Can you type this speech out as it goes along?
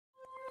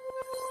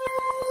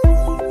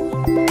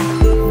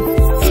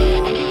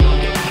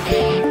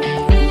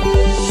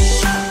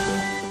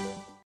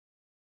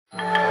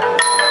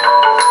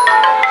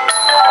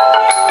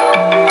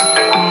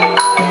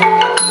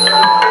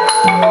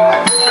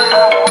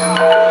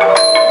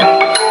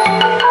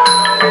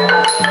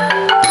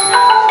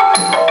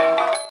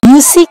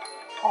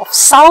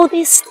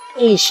Southeast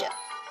Asia.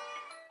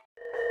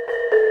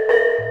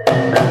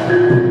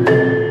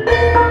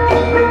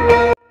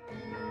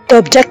 The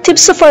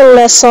objectives of our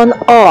lesson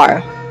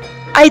are: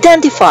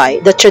 identify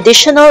the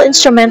traditional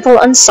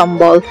instrumental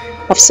ensemble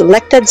of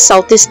selected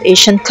Southeast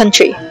Asian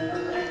country.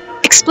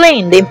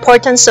 Explain the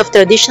importance of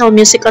traditional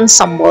music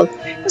ensemble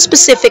in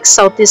specific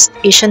Southeast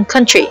Asian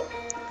country.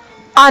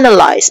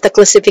 Analyze the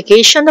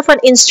classification of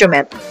an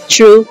instrument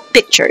through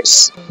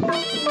pictures.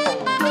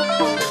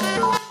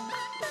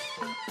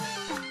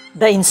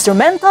 The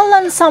instrumental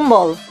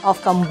ensemble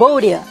of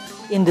Cambodia,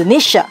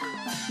 Indonesia,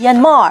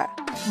 Myanmar,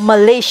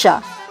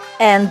 Malaysia,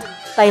 and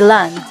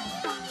Thailand.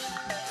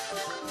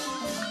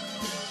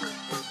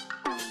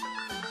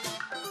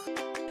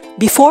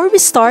 Before we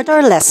start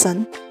our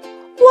lesson,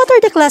 what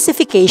are the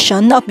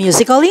classification of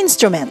musical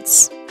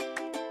instruments?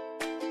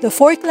 The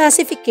four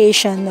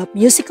classification of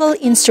musical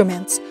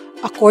instruments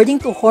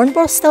according to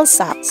Hornbostel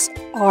Sachs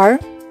are: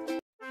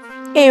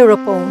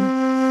 aerophone,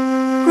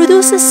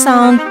 produces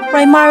sound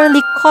primarily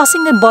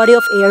causing the body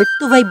of air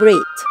to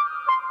vibrate.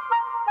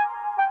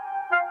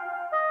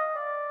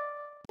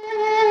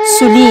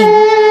 Suling,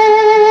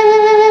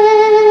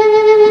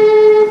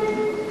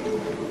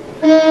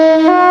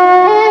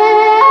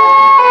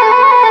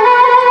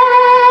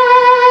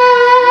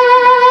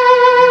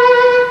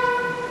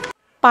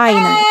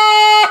 painay,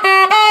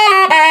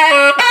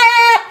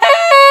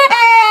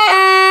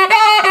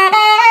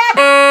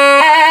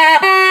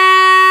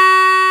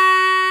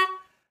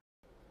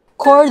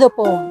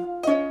 chordophone,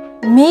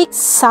 makes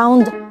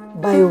sound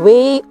by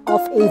way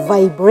of a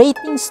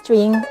vibrating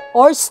string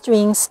or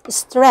strings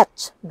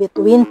stretched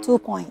between 2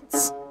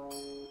 points.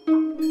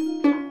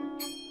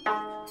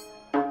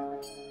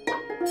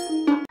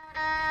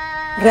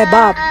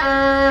 Rebab,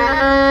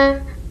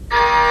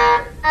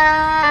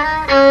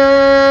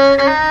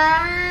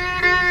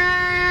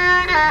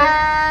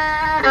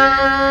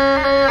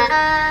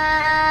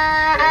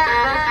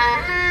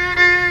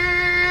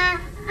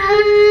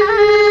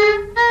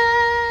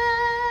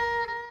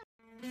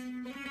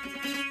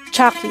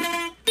 Chaki,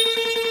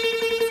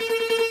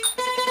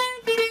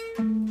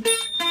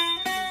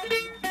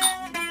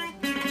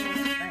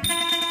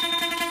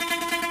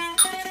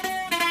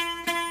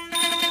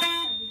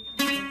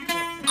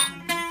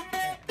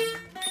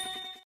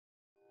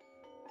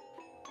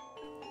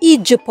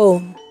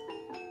 Ijuphone,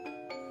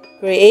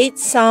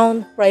 creates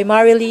sound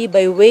primarily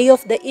by way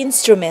of the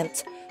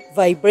instrument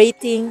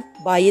vibrating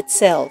by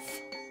itself.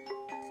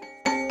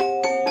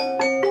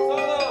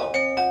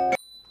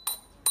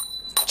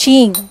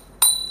 Ching,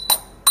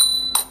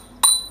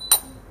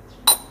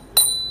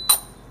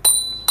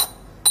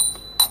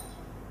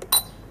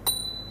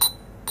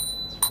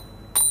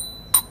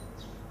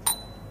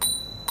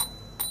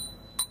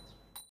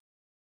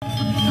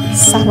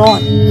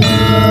 saron,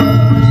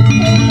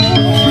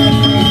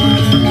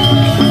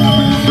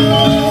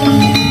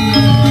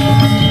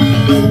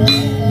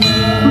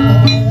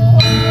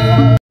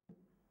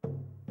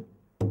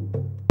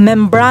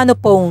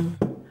 membranophone,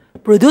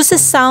 produces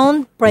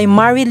sound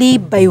primarily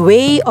by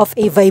way of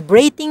a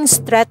vibrating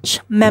stretch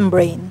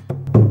membrane.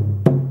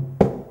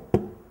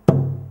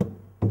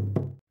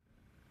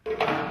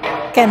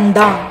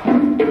 Kendang,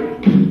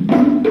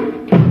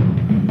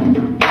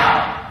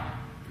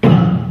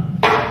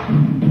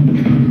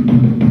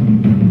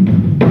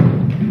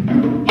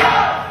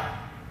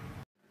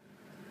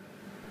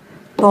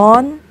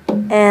 ton,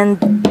 and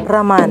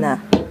ramana.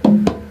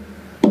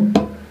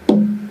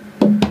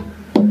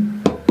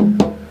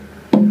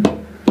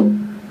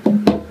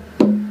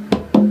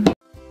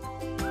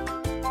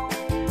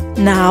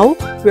 Now,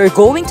 we're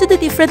going to the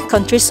different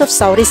countries of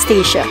Southeast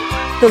Asia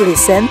to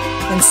listen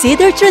and see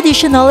their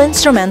traditional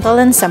instrumental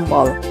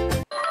ensemble.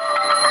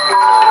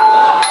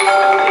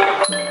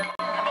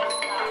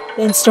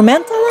 The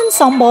instrumental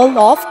ensemble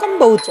of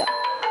Cambodia,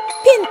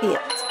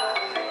 Pinpit.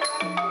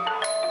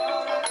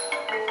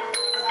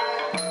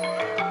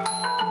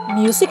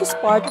 Music is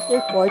part of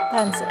their court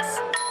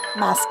dances,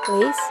 mask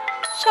plays,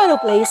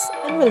 shadow plays,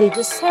 and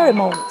religious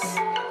ceremonies.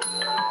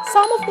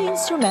 Some of the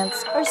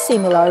instruments are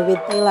similar with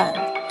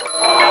Thailand.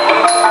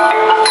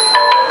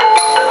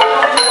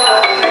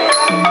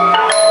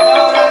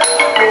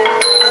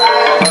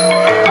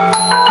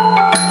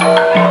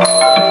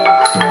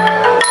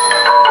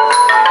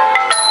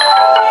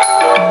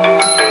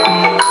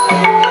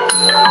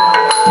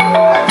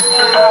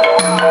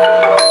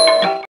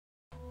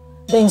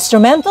 The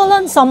instrumental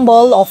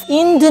ensemble of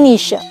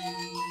Indonesia,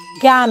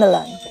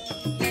 gamelan.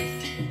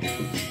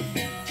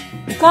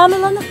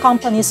 Gamelan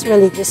accompanies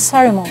religious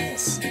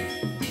ceremonies,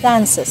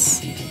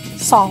 dances,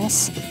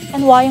 songs,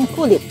 and wayang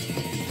kulit,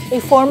 a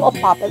form of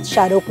puppet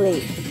shadow play.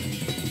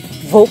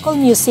 Vocal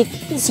music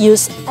is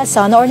used as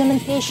an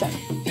ornamentation.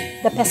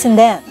 The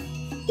pesindan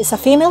is a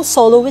female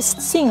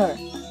soloist singer,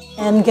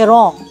 and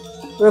gerong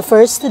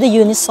refers to the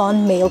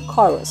unison male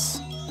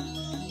chorus.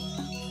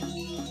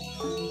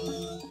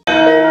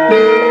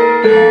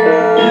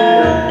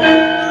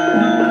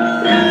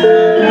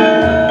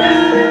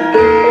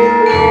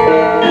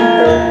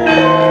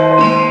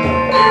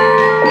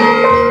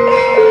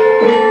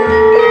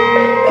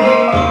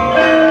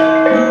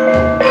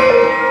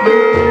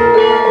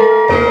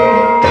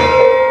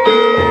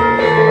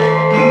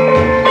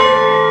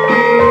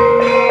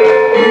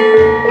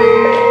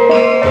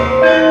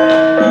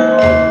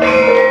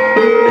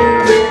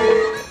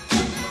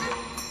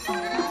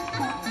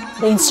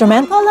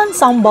 instrumental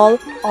ensemble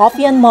of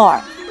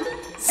Myanmar,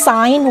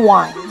 Sign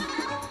Wine.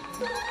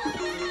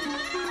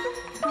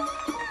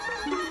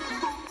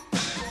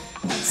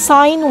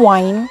 Sign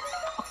Wine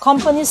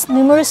accompanies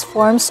numerous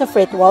forms of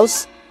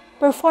rituals,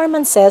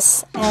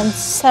 performances, and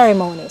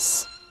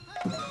ceremonies.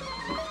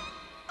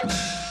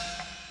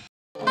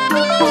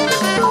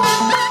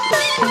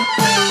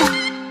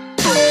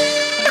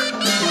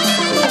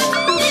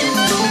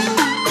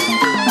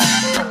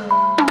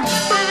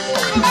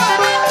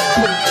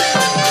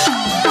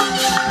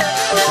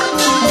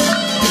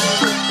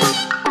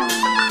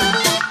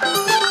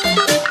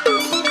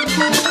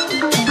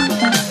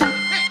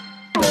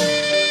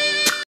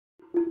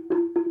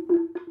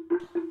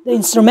 The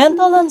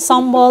instrumental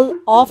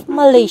ensemble of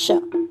Malaysia,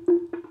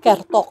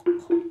 Kertok.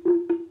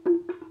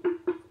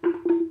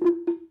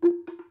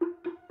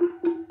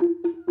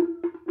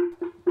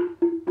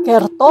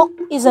 Kertok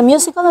is a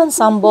musical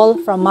ensemble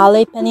from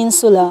Malay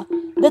Peninsula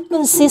that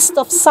consists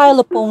of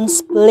xylophones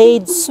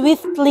played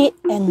swiftly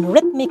and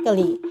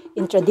rhythmically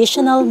in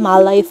traditional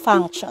Malay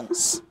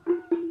functions.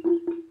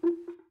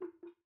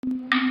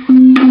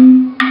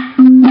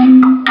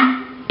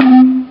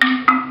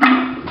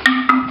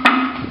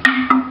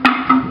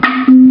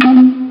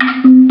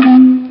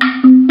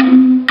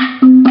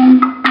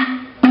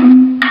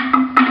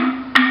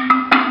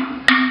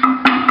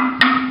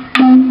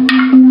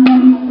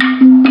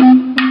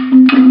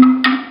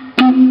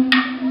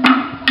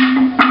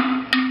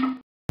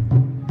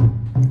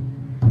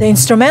 The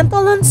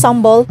instrumental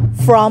ensemble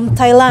from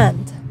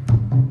Thailand.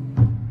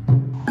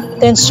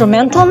 The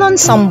instrumental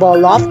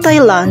ensemble of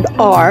Thailand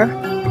are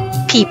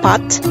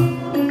Pipat,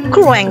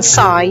 Krueng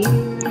Sai,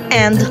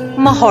 and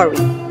Mahori.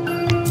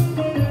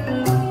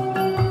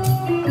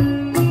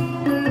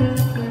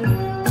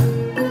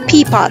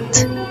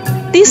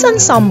 Pipat. This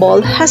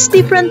ensemble has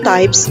different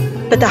types,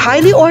 but the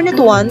highly ornate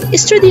one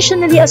is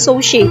traditionally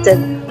associated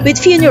with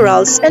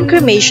funerals and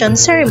cremation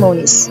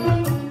ceremonies.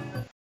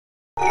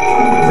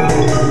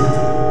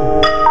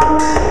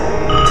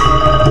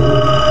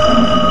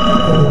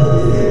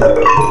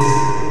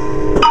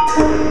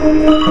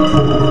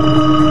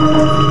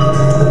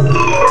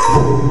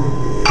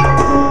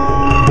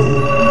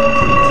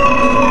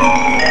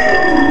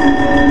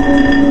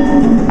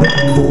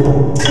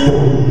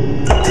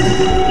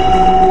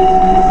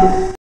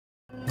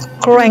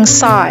 Krueng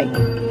Sai,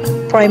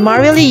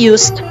 primarily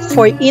used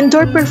for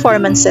indoor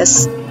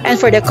performances and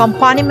for the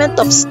accompaniment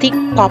of stick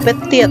puppet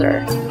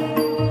theater.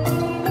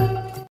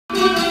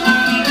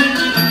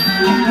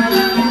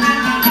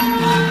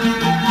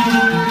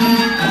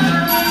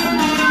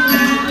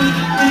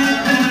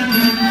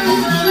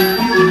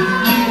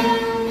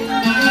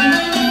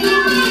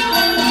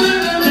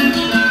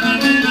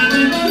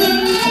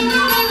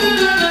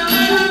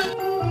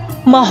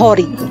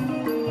 Mahori.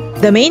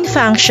 The main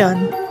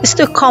function is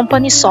to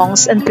accompany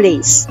songs and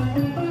plays,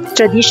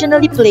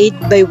 traditionally played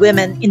by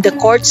women in the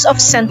courts of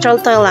central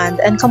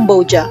Thailand and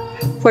Cambodia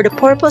for the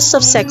purpose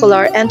of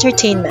secular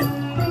entertainment.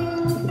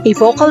 A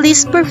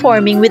vocalist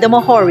performing with a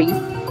Mahori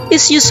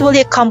is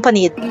usually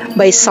accompanied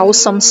by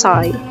Sausam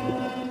Sai.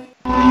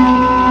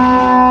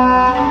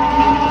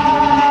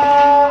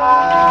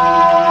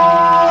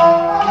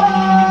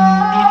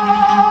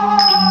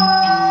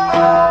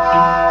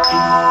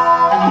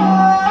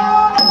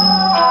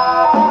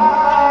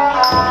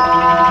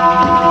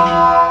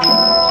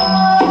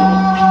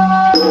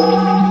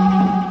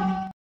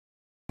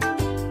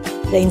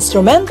 The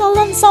instrumental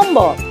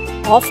ensemble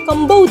of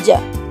Cambodia,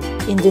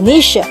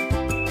 Indonesia,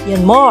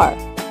 Myanmar,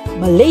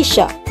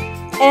 Malaysia,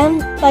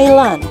 and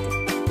Thailand.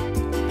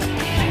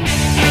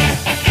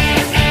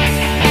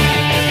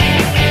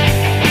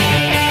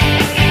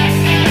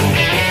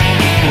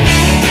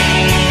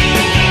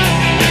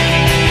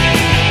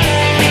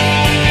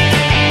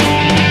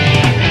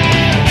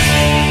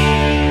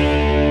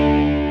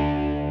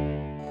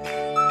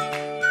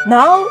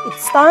 Now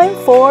it's time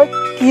for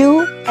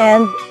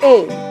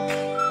Q&A.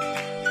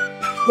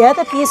 Get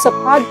a piece of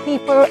pad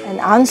paper and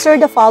answer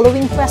the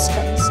following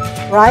questions.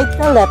 Write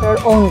the letter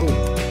only.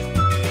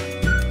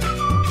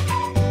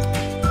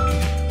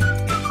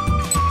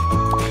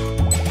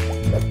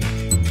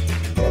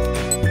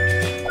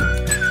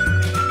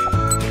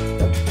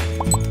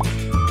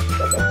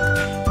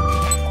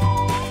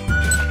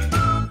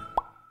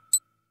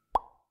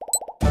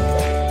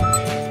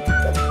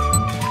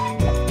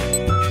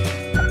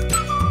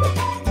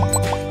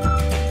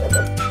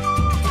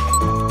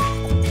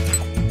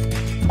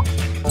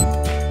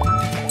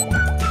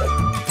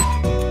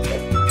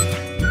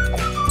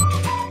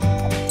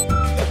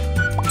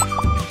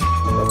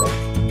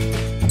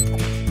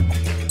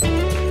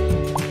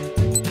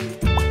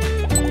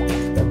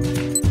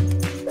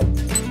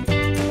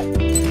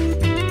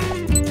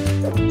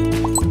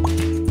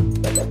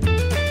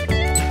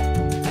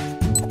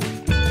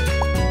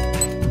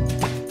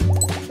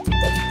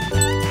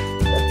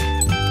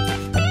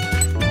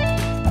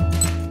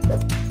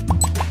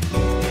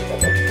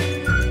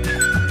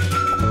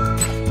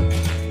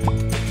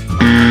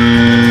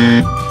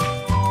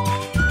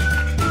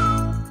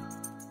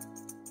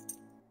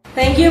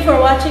 Thank you for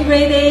watching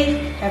Grade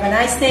 8. Have a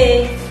nice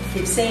day.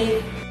 Keep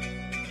safe.